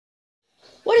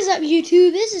What is up,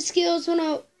 YouTube? This is Skills.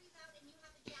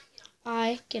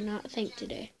 I cannot think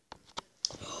today.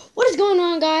 What is going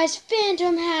on, guys?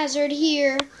 Phantom HaZard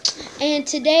here, and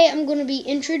today I'm going to be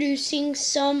introducing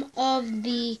some of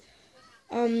the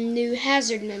new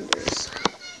HaZard members.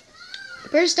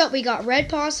 First up, we got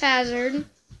Redpaws HaZard.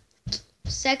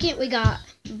 Second, we got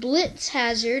BlitZ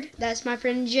HaZard. That's my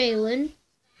friend Jalen.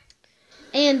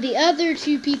 And the other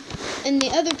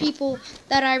people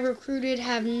that I recruited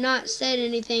have not said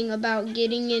anything about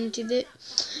getting into it.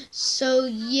 So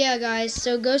yeah, guys.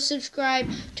 So go subscribe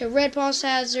to Redpaws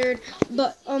HaZard.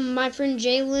 But my friend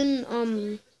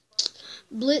Jalen,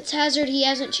 BlitZ HaZard, he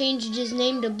hasn't changed his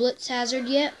name to BlitZ HaZard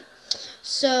yet.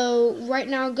 So right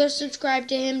now, go subscribe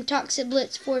to him, Toxic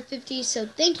Blitz 450. So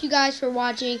thank you guys for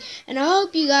watching, and I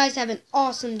hope you guys have an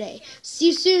awesome day. See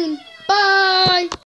you soon. Bye.